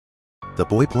The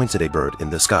boy points at a bird in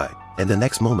the sky, and the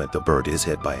next moment the bird is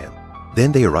hit by him.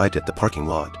 Then they arrived at the parking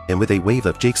lot, and with a wave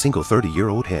of Jake's single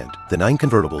 30-year-old hand, the 9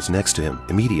 convertibles next to him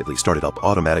immediately started up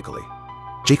automatically.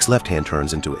 Jake's left hand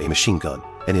turns into a machine gun,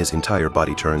 and his entire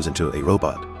body turns into a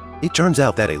robot. It turns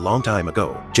out that a long time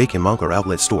ago, Jake and Monka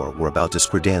Outlet Store were about to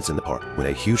square dance in the park when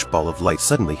a huge ball of light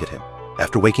suddenly hit him.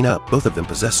 After waking up, both of them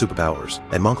possess superpowers,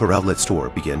 and Monka Outlet Store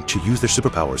began to use their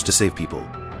superpowers to save people.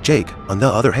 Jake, on the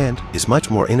other hand, is much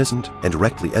more innocent and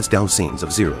directly adds down scenes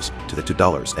of zeros to the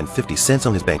 $2.50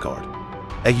 on his bank card.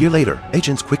 A year later,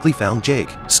 agents quickly found Jake.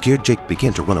 Scared Jake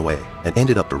began to run away and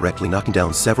ended up directly knocking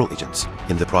down several agents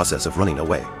in the process of running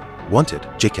away. Wanted,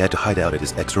 Jake had to hide out at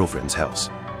his ex-girlfriend's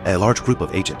house. A large group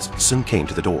of agents soon came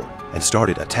to the door and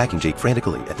started attacking Jake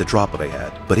frantically at the drop of a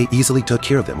hat, but he easily took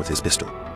care of them with his pistol.